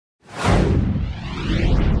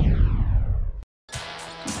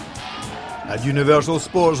At Universal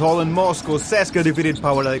Sports Hall in Moscow, CSKA defeated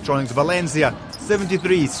Power Electronics Valencia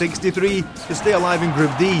 73-63 to stay alive in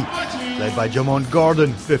Group D. Led by Jamont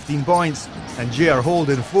Gordon, 15 points, and J.R.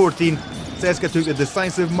 Holden, 14, CSKA took a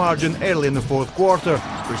decisive margin early in the fourth quarter,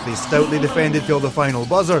 which they stoutly defended till the final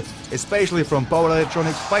buzzer, especially from Power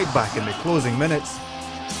Electronics' fight back in the closing minutes.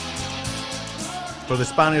 For the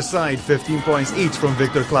Spanish side, 15 points each from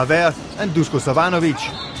Victor Claver and Dusko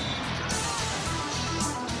Savanovic.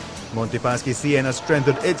 Montepaschi Siena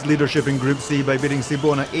strengthened its leadership in Group C by beating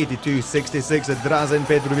Cibona 82-66 at Drazen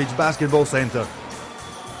Petrovic Basketball Centre.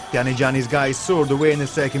 Pianigiani's guys soared away in the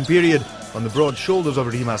second period on the broad shoulders of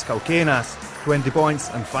Rimas Kaukenas, 20 points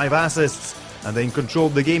and 5 assists, and then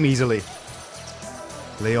controlled the game easily.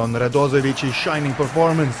 Leon Radozevic's shining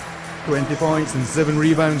performance, 20 points and 7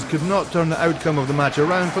 rebounds, could not turn the outcome of the match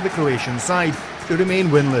around for the Croatian side, to remain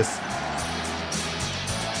winless.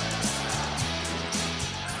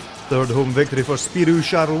 Third home victory for Spirou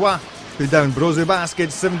Charleroi, who downed Brose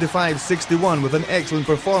Baskets 75-61 with an excellent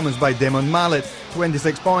performance by Damon Mallet,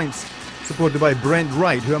 26 points, supported by Brent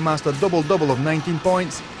Wright, who amassed a double-double of 19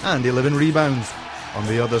 points and 11 rebounds. On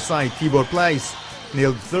the other side, Tibor Pleiss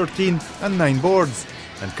nailed 13 and 9 boards,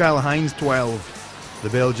 and Kyle Hines 12. The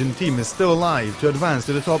Belgian team is still alive to advance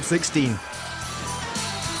to the top 16.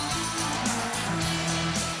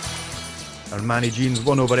 Armani Jeans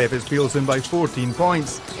won over FS Pilsen by 14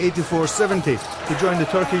 points, 84-70, to join the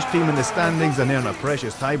Turkish team in the standings and earn a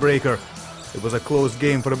precious tiebreaker. It was a close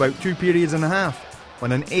game for about 2 periods and a half,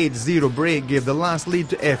 when an 8-0 break gave the last lead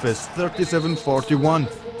to FS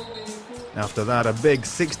 37-41. After that, a big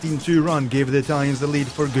 16-2 run gave the Italians the lead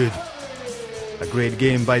for good. A great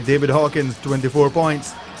game by David Hawkins, 24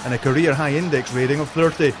 points, and a career-high index rating of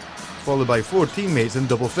 30, followed by 4 teammates in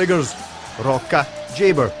double figures: Rocca,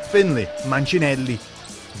 Jaber, Finley, Mancinelli.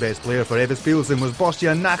 Best player for FS Pilsen was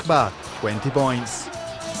Bostian Nachbar, 20 points.